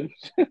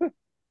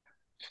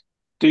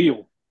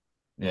 Deal.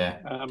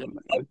 Yeah.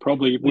 It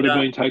probably would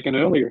have been taken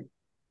earlier.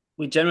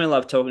 We generally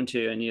love talking to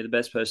you, and you're the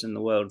best person in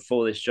the world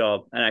for this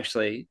job. And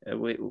actually,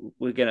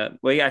 we're gonna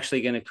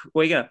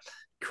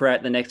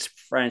create the next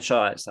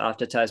franchise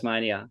after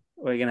Tasmania.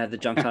 We're gonna have the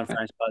Junk Time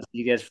franchise.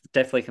 You guys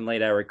definitely can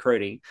lead our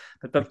recruiting.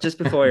 But just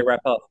before we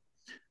wrap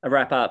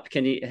up,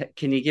 can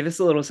you give us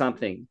a little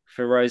something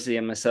for Rosie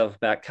and myself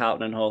about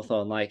Carlton and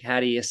Hawthorn? Like, how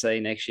do you see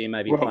next year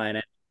maybe playing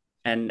it?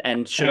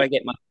 And should I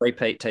get my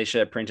repeat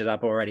T-shirt printed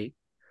up already?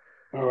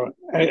 All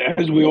right.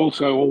 As we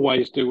also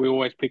always do, we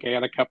always pick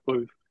out a couple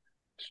of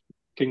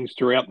things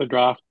throughout the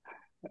draft.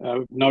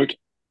 Note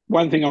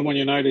one thing I want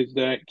you to note is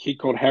that kid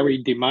called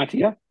Harry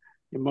DiMattia.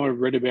 You might have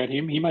read about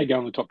him. He may go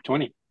in the top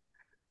 20.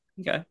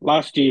 Okay.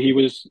 Last year he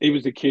was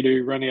the kid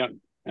who ran out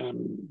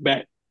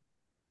bat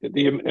at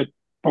the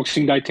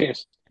Boxing Day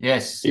test.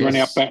 Yes, he ran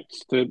out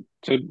bats to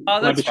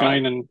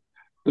Labuschagne and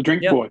the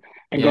Drink Boy,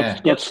 and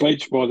got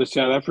sledged by the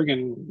South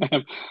African.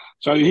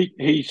 So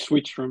he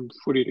switched from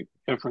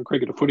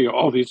cricket to footy,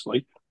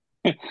 obviously.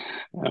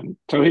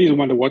 So he's the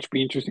one to watch.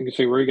 Be interesting to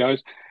see where he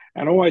goes.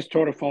 And always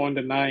try to find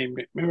a name.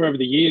 Remember, over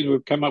the years,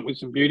 we've come up with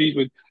some beauties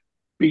with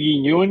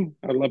Biggie Nguyen.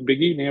 I love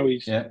Biggie. Now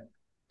he's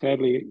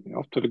sadly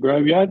off to the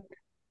graveyard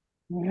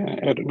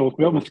out at North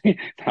Melbourne. No,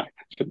 I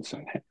shouldn't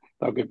say that.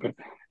 They'll get better.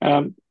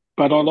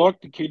 But I like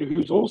the kid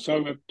who's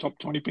also a top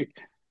 20 pick,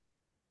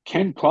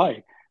 can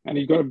play. And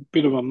he's got a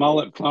bit of a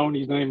mullet flowing.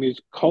 His name is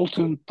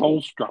Colton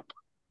Tholstrup.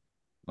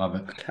 Love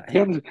it.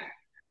 Okay.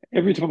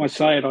 Every time I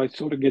say it, I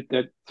sort of get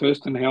that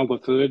Thurston Howell the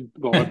third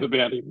vibe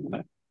about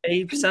him.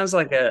 He sounds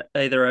like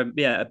either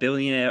a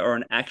billionaire or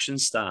an action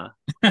star.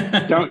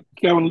 Go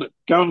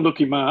and look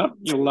him up.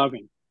 You'll love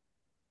him.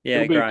 Yeah,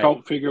 he'll be a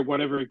cult figure at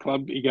whatever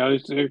club he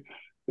goes to.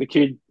 The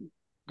kid,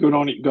 good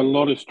on it, got a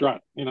lot of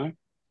strut.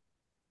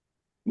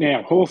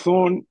 Now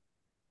Hawthorn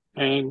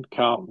and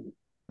Carlton.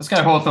 Let's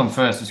go Hawthorn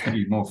first. It's going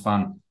to be more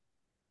fun.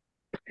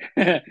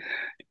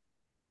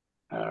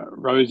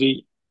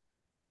 Rosie,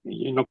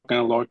 you're not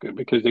going to like it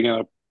because they're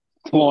going to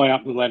fly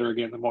up the ladder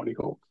again, the Mighty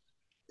Hawks.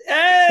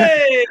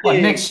 Hey!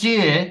 Next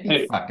year?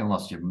 You fucking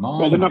lost your mind.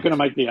 Well, they're not going to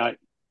make the 8.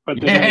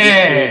 But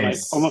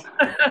yes! I'm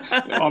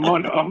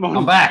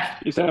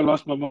back. You say I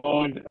lost my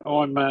mind.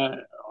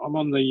 I'm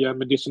on the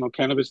medicinal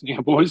cannabis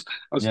now, boys.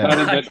 I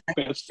started that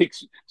about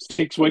six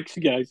weeks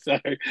ago. So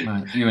mate,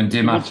 you and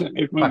Dimmer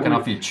fucking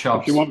off your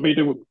chops. If you want me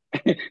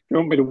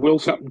to will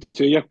something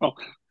to you, well,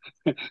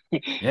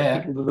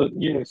 yeah.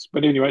 Yes,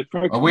 but anyway,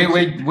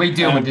 we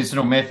deal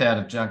medicinal meth out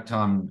of Junk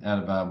Time,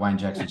 out of Wayne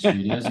Jackson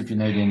Studios. If you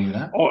need any of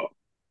that,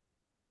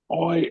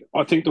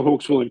 I think the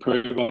Hawks will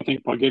improve. I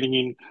think by getting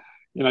in,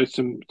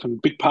 some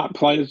big part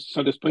players,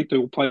 so to speak, that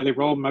will play their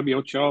role. Maybe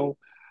Ochoa,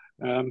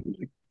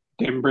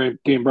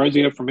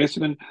 D'Ambrosio from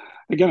Essendon,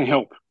 they're going to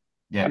help.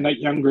 Yeah, and that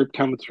young group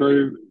coming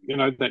through,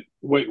 that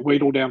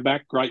Weedle down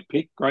back, great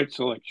pick, great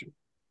selection.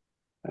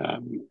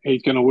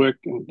 He's going to work,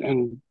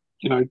 and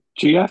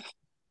Giath.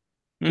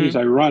 He's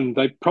a run.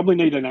 They probably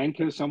need an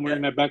anchor somewhere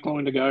in that back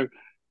line to go,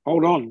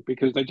 hold on,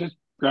 because they just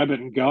grab it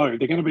and go.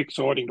 They're going to be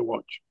exciting to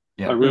watch.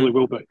 Yeah. They really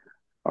will be.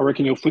 I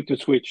reckon he'll flick the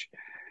switch.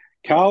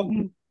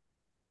 Carlton,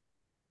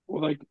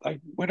 well, they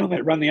went on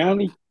that run. The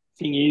only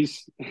thing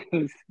is,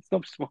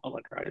 stop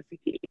smiling,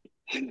 Rosie.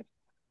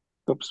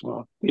 Stop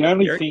smiling. The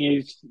only thing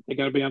is they're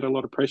going to be under a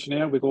lot of pressure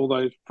now with all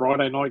those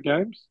Friday night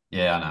games.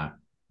 Yeah, I know.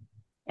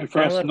 And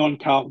for us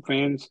non-Carlton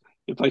fans,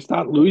 if they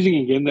start losing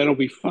again, that'll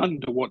be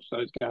fun to watch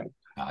those games.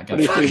 But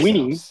if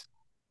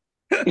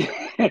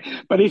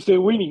they're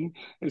winning,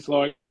 it's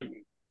like,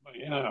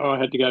 I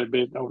had to go to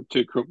bed. I was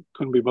too crook,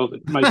 couldn't be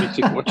bothered. Made me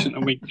sick watching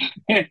them win.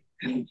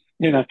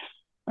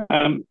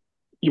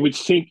 You would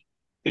think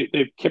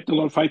they've kept a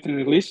lot of faith in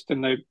their list,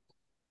 and they've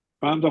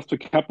farmed off a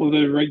couple of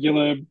the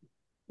regular,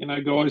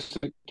 guys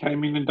that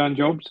came in and done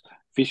jobs,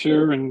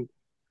 Fisher and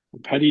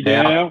Paddy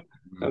Dow.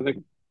 So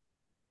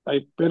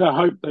they better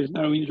hope there's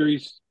no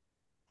injuries,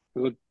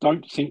 because I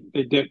don't think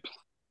their depth,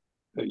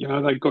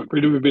 they've got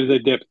rid of a bit of their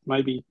depth.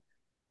 Maybe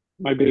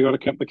they got a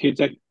couple of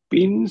kids at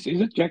Binns.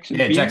 Is it Jackson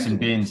Yeah, Binns? Jackson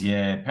Binns,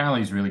 yeah. Apparently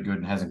he's really good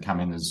and hasn't come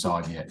into the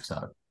side yet.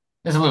 So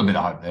there's a little bit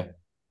of hope there.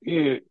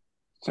 Yeah.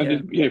 So,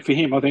 for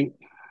him, I think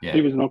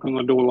he was knocking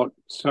on the door like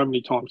so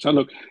many times. So,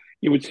 look,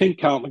 you would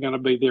think Carlton are going to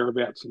be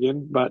thereabouts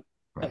again. But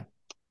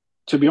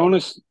to be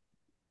honest,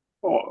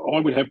 I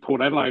would have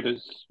Port Adelaide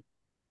as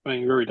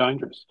being very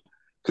dangerous,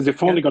 because they've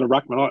finally got a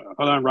ruckman.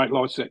 I don't rate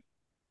Lysette.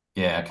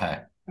 Yeah, okay.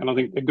 And I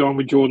think they're going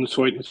with Jordan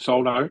Sweet and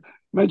Soldo.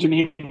 Imagine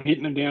him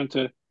hitting them down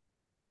to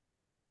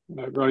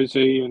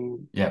Rosie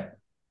and... Yeah.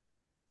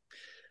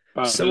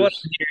 So what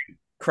I'm hearing,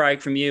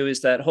 Craig, from you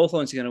is that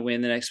Hawthorn's going to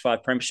win the next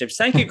 5 premierships.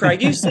 Thank you,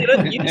 Craig. You said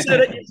it. You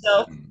said it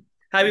yourself.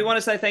 Hey, we want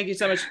to say thank you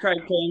so much to Craig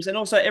Coombes, and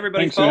also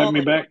everybody follow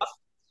me back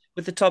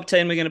with the top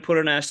 10 we're going to put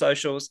on our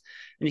socials,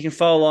 and you can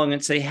follow along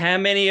and see how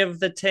many of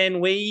the 10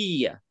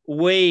 we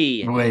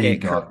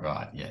got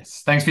right.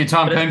 Yes. Thanks for your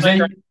time,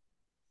 Coombesy.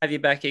 Have you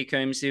back here,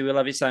 Coombesy. We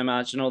love you so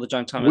much, and all the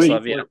Junk Timers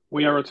love you.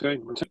 We are a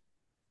team.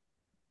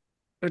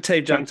 A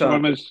team, Junk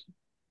Timers.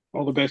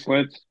 All the best,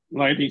 lads,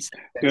 ladies,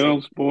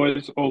 girls,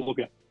 boys, all of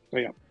you.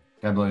 See ya.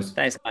 Go Blues.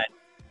 Thanks, mate.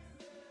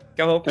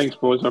 Go Hawks. Thanks,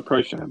 boys. I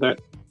appreciate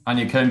that. On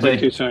your Coombesy.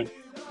 Thank you soon.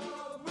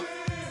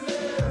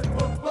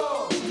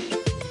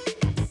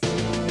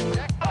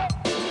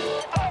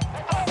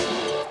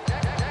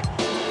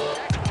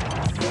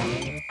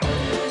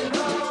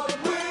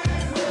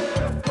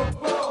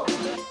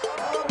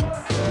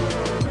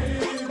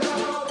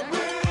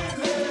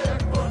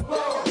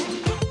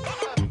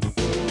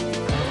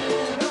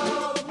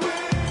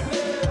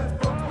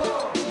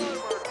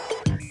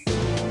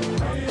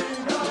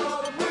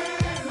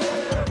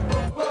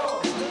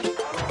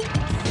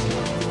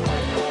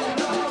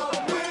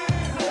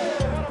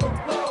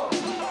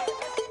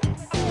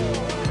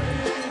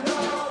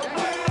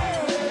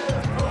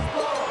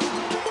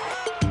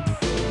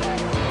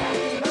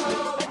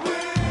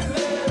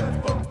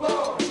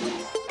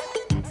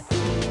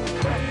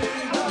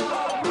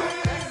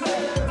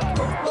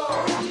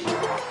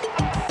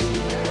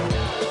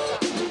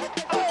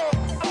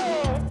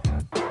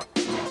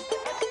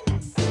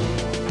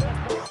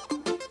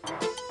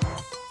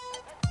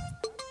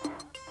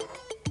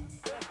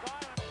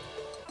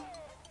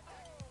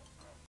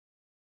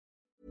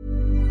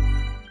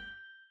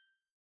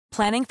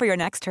 Planning for your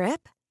next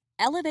trip?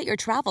 Elevate your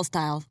travel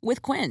style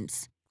with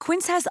Quince.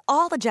 Quince has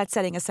all the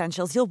jet-setting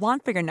essentials you'll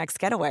want for your next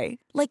getaway,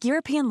 like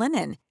European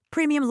linen,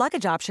 premium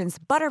luggage options,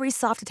 buttery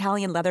soft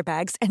Italian leather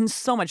bags, and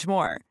so much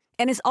more.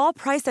 And is all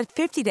priced at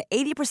 50 to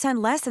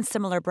 80% less than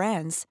similar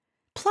brands.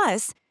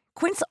 Plus,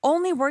 Quince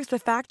only works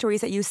with factories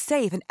that use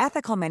safe and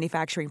ethical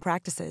manufacturing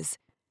practices.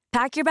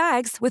 Pack your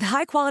bags with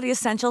high-quality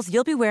essentials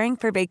you'll be wearing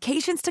for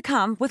vacations to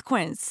come with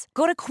Quince.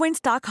 Go to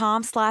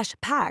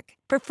quince.com/pack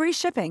for free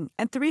shipping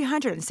and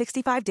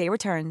 365-day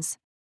returns.